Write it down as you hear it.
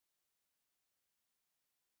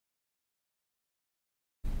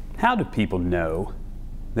How do people know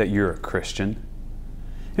that you're a Christian?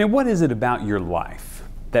 I mean, what is it about your life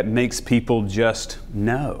that makes people just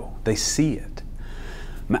know? They see it.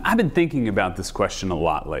 I've been thinking about this question a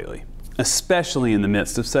lot lately, especially in the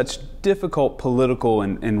midst of such difficult political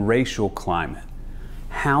and racial climate.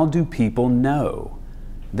 How do people know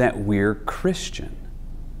that we're Christian?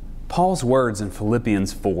 Paul's words in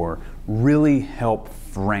Philippians 4 really help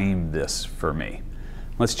frame this for me.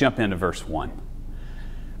 Let's jump into verse 1.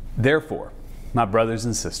 Therefore, my brothers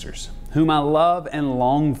and sisters, whom I love and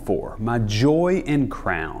long for, my joy and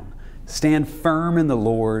crown, stand firm in the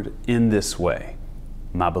Lord in this way,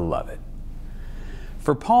 my beloved.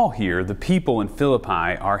 For Paul here, the people in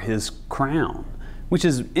Philippi are his crown, which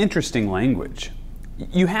is interesting language.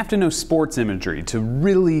 You have to know sports imagery to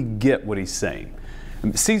really get what he's saying.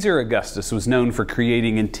 Caesar Augustus was known for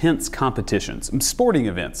creating intense competitions, sporting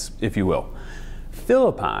events, if you will.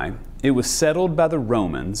 Philippi, it was settled by the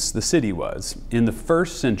Romans, the city was, in the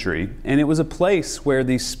 1st century, and it was a place where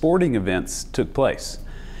these sporting events took place.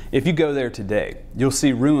 If you go there today, you'll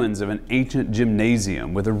see ruins of an ancient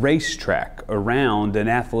gymnasium with a racetrack around an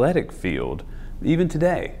athletic field, even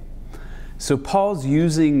today. So Paul's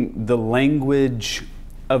using the language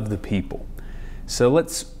of the people. So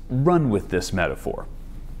let's run with this metaphor,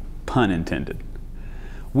 pun intended.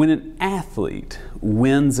 When an athlete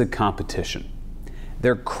wins a competition,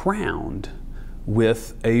 they're crowned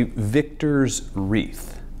with a victor's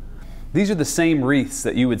wreath. These are the same wreaths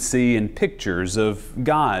that you would see in pictures of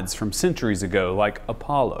gods from centuries ago, like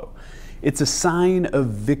Apollo. It's a sign of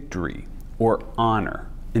victory or honor,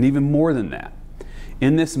 and even more than that.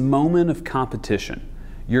 In this moment of competition,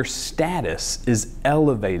 your status is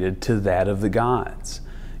elevated to that of the gods.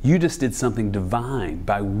 You just did something divine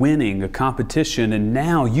by winning a competition, and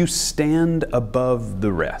now you stand above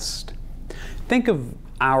the rest. Think of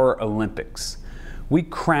our Olympics. We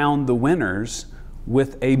crown the winners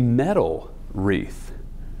with a medal wreath.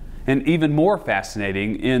 And even more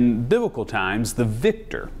fascinating, in biblical times, the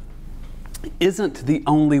victor isn't the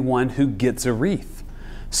only one who gets a wreath.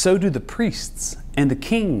 So do the priests and the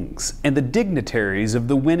kings and the dignitaries of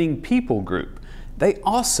the winning people group. They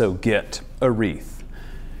also get a wreath.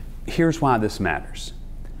 Here's why this matters.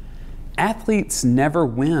 Athletes never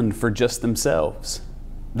win for just themselves.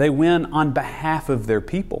 They win on behalf of their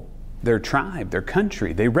people, their tribe, their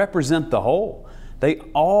country. They represent the whole. They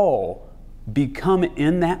all become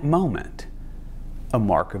in that moment a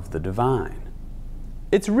mark of the divine.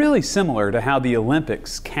 It's really similar to how the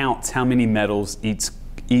Olympics counts how many medals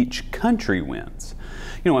each country wins.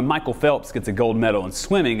 You know, when Michael Phelps gets a gold medal in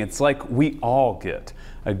swimming, it's like we all get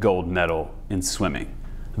a gold medal in swimming.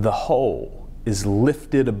 The whole is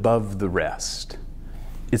lifted above the rest.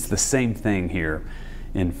 It's the same thing here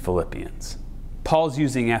in Philippians. Paul's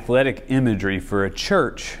using athletic imagery for a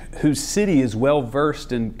church whose city is well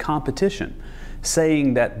versed in competition,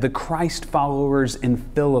 saying that the Christ followers in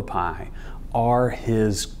Philippi are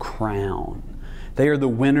his crown. They are the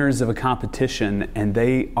winners of a competition, and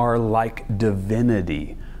they are like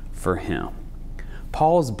divinity for him.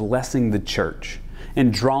 Paul's blessing the church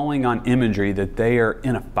and drawing on imagery that they are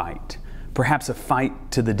in a fight, perhaps a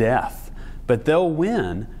fight to the death, but they'll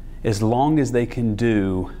win as long as they can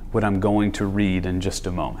do what I'm going to read in just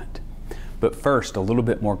a moment. But first, a little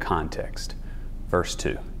bit more context. Verse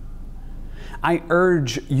 2. I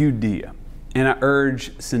urge Judea and I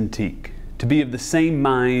urge Syntyche to be of the same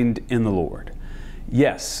mind in the Lord.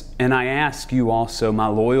 Yes, and I ask you also, my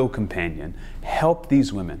loyal companion, help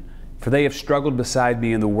these women, for they have struggled beside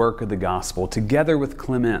me in the work of the gospel, together with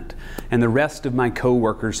Clement and the rest of my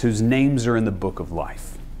co-workers whose names are in the book of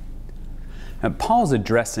life. Now, Paul's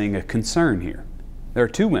addressing a concern here. There are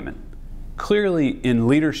two women, clearly in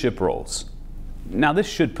leadership roles. Now, this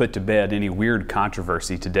should put to bed any weird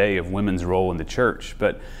controversy today of women's role in the church,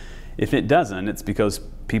 but if it doesn't, it's because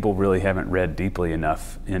people really haven't read deeply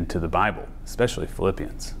enough into the Bible, especially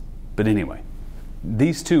Philippians. But anyway,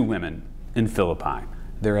 these two women in Philippi,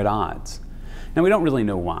 they're at odds. Now, we don't really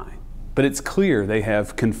know why, but it's clear they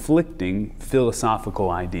have conflicting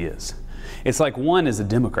philosophical ideas. It's like one is a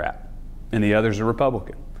Democrat and the other's a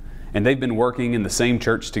Republican. And they've been working in the same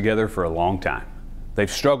church together for a long time. They've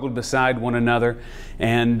struggled beside one another,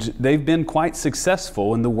 and they've been quite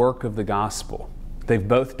successful in the work of the gospel. They've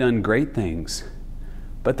both done great things,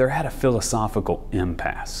 but they're at a philosophical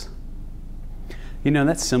impasse. You know,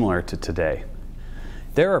 that's similar to today.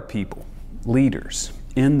 There are people, leaders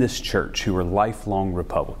in this church who are lifelong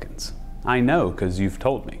Republicans. I know because you've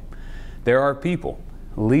told me. There are people,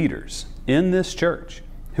 leaders in this church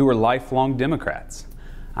who are lifelong Democrats.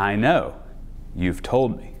 I know, you've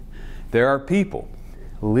told me. There are people,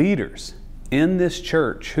 leaders in this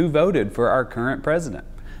church who voted for our current president.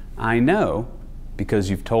 I know because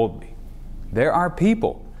you've told me. There are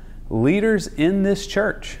people, leaders in this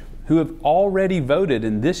church, who have already voted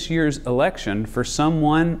in this year's election for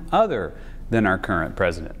someone other than our current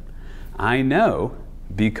president. I know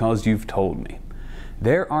because you've told me.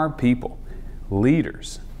 There are people,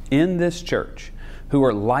 leaders in this church, who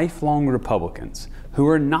are lifelong Republicans, who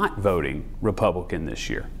are not voting Republican this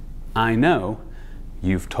year. I know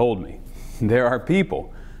you've told me. There are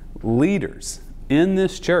people, leaders in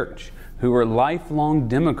this church, who are lifelong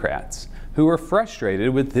Democrats, who are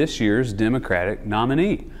frustrated with this year's Democratic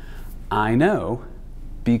nominee. I know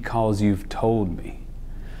because you've told me.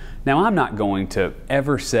 Now, I'm not going to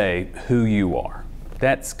ever say who you are.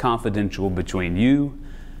 That's confidential between you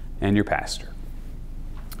and your pastor.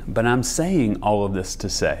 But I'm saying all of this to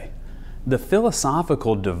say, the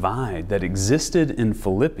philosophical divide that existed in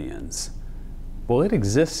Philippians, well, it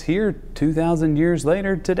exists here 2,000 years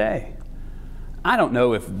later today. I don't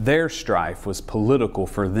know if their strife was political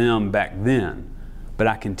for them back then, but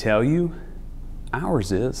I can tell you,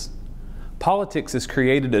 ours is. Politics has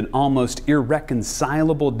created an almost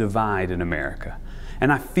irreconcilable divide in America,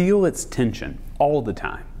 and I feel its tension all the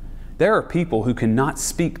time. There are people who cannot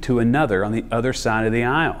speak to another on the other side of the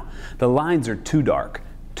aisle. The lines are too dark,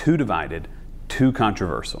 too divided, too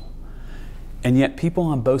controversial. And yet people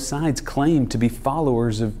on both sides claim to be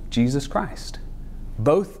followers of Jesus Christ.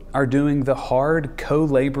 Both are doing the hard,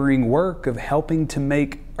 co-laboring work of helping to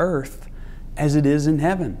make earth as it is in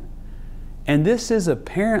heaven. And this is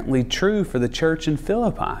apparently true for the church in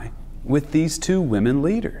Philippi with these two women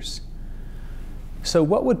leaders. So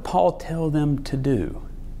what would Paul tell them to do?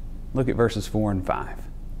 Look at verses 4 and 5.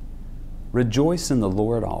 Rejoice in the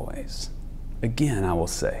Lord always. Again, I will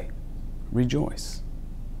say, rejoice.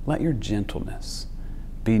 Let your gentleness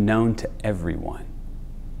be known to everyone.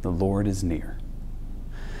 The Lord is near.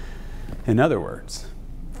 In other words,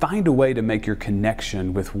 find a way to make your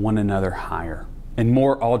connection with one another higher and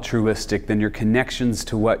more altruistic than your connections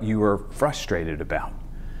to what you are frustrated about.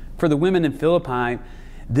 For the women in Philippi,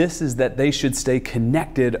 this is that they should stay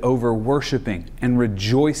connected over worshiping and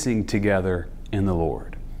rejoicing together in the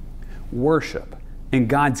Lord. Worship and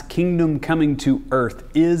God's kingdom coming to earth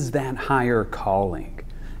is that higher calling,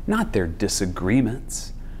 not their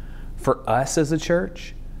disagreements. For us as a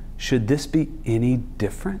church, should this be any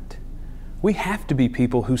different? We have to be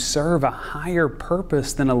people who serve a higher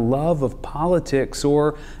purpose than a love of politics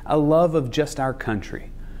or a love of just our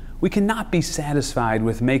country. We cannot be satisfied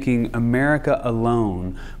with making America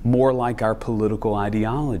alone more like our political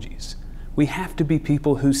ideologies. We have to be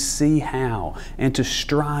people who see how and to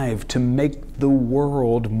strive to make the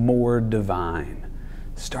world more divine,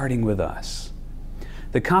 starting with us.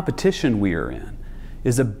 The competition we are in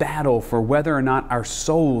is a battle for whether or not our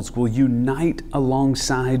souls will unite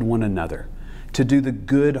alongside one another to do the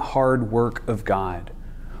good, hard work of God.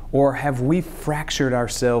 Or have we fractured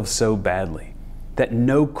ourselves so badly that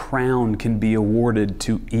no crown can be awarded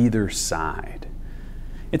to either side?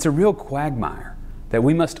 It's a real quagmire that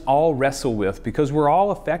we must all wrestle with because we're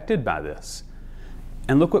all affected by this.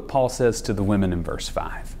 And look what Paul says to the women in verse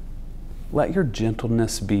 5. Let your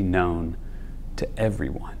gentleness be known to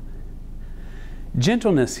everyone.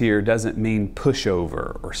 Gentleness here doesn't mean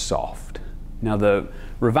pushover or soft. Now, the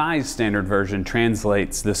Revised Standard Version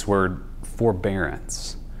translates this word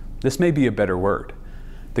forbearance. This may be a better word.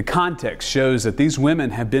 The context shows that these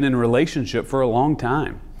women have been in a relationship for a long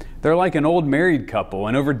time. They're like an old married couple,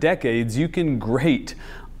 and over decades you can grate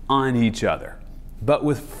on each other. But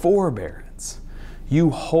with forbearance,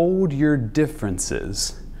 you hold your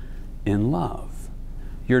differences in love.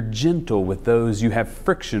 You're gentle with those you have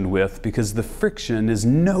friction with because the friction is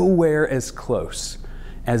nowhere as close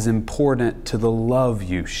as important to the love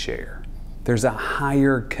you share. There's a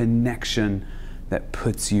higher connection that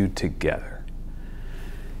puts you together.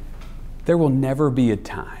 There will never be a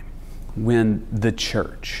time when the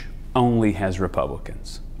church only has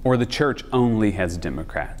Republicans or the church only has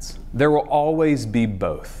Democrats. There will always be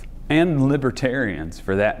both, and libertarians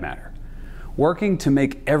for that matter. Working to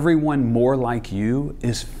make everyone more like you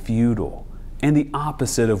is futile and the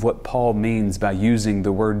opposite of what Paul means by using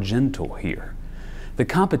the word gentle here. The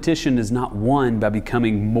competition is not won by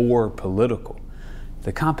becoming more political.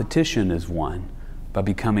 The competition is won by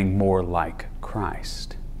becoming more like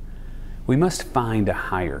Christ. We must find a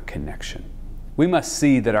higher connection. We must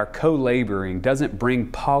see that our co-laboring doesn't bring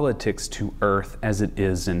politics to earth as it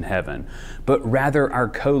is in heaven, but rather our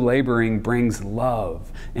co-laboring brings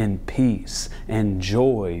love and peace and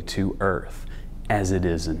joy to earth as it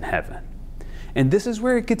is in heaven. And this is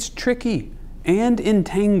where it gets tricky and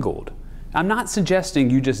entangled, I'm not suggesting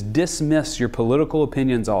you just dismiss your political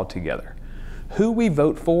opinions altogether. Who we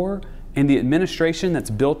vote for and the administration that's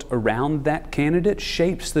built around that candidate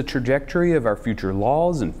shapes the trajectory of our future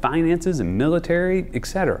laws and finances and military,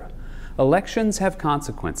 etc. Elections have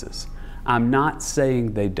consequences. I'm not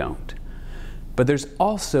saying they don't. But there's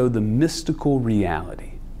also the mystical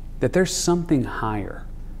reality that there's something higher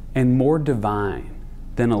and more divine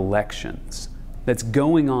than elections that's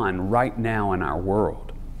going on right now in our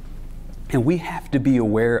world. And we have to be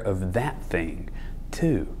aware of that thing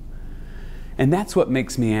too. And that's what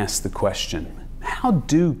makes me ask the question, how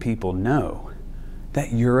do people know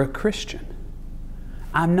that you're a Christian?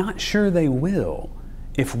 I'm not sure they will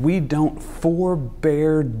if we don't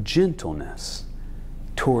forbear gentleness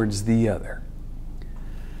towards the other.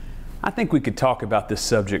 I think we could talk about this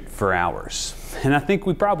subject for hours, and I think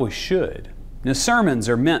we probably should. Now, sermons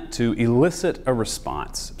are meant to elicit a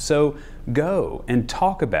response, so go and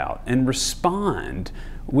talk about and respond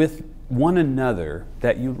with one another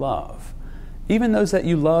that you love, even those that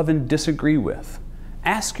you love and disagree with.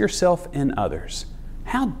 Ask yourself and others,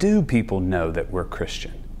 how do people know that we're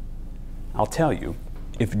Christian? I'll tell you,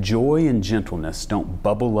 if joy and gentleness don't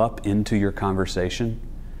bubble up into your conversation,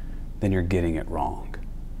 then you're getting it wrong.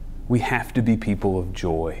 We have to be people of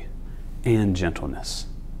joy and gentleness.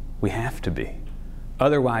 We have to be.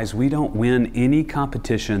 Otherwise, we don't win any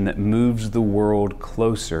competition that moves the world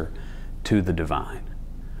closer to the divine.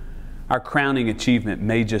 Our crowning achievement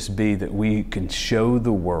may just be that we can show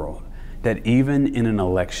the world that even in an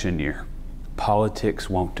election year, politics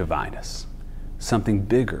won't divide us. Something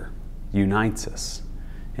bigger unites us,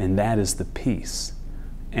 and that is the peace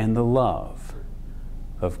and the love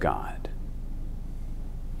of God.